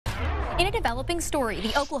In a developing story,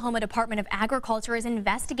 the Oklahoma Department of Agriculture is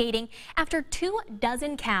investigating after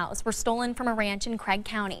 24 cows were stolen from a ranch in Craig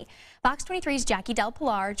County. Fox 23's Jackie Del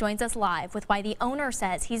Pilar joins us live with why the owner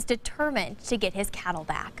says he's determined to get his cattle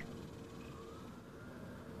back.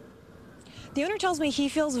 The owner tells me he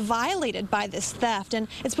feels violated by this theft, and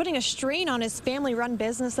it's putting a strain on his family-run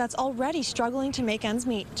business that's already struggling to make ends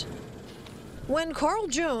meet. When Carl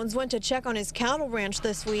Jones went to check on his cattle ranch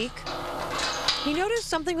this week, he noticed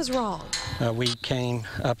something was wrong. We came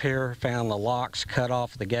up here, found the locks cut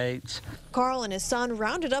off the gates. Carl and his son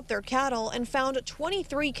rounded up their cattle and found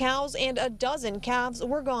 23 cows and a dozen calves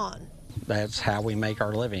were gone. That's how we make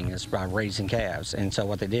our living, is by raising calves. And so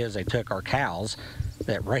what they did is they took our cows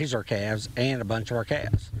that raise our calves and a bunch of our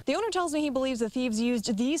calves. The owner tells me he believes the thieves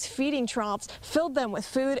used these feeding troughs, filled them with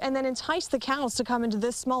food, and then enticed the cows to come into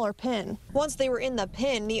this smaller pen. Once they were in the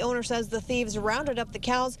pen, the owner says the thieves rounded up the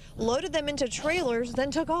cows, loaded them into trailers, then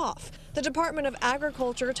took off. The Department of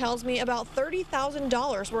Agriculture tells me about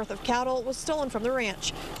 $30,000 worth of cattle was stolen from the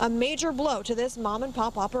ranch, a major blow to this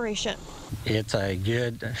mom-and-pop operation. It's a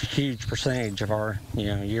good, huge percentage of our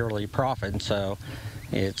yearly profit, so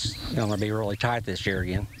it's going to be really tight this year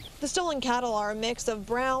again. The stolen cattle are a mix of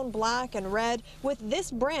brown, black, and red with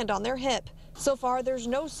this brand on their hip. So far, there's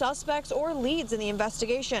no suspects or leads in the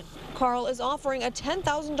investigation. Carl is offering a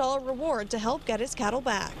 $10,000 reward to help get his cattle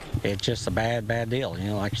back. It's just a bad deal.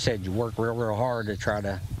 Like you said, you work real hard to try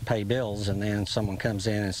to pay bills, and then someone comes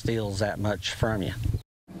in and steals that much from you.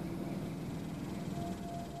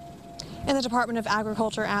 And the Department of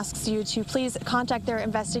Agriculture asks you to please contact their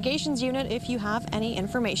investigations unit if you have any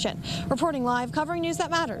information. Reporting live, covering news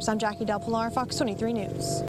that matters, I'm Jackie Del Pilar, Fox 23 News.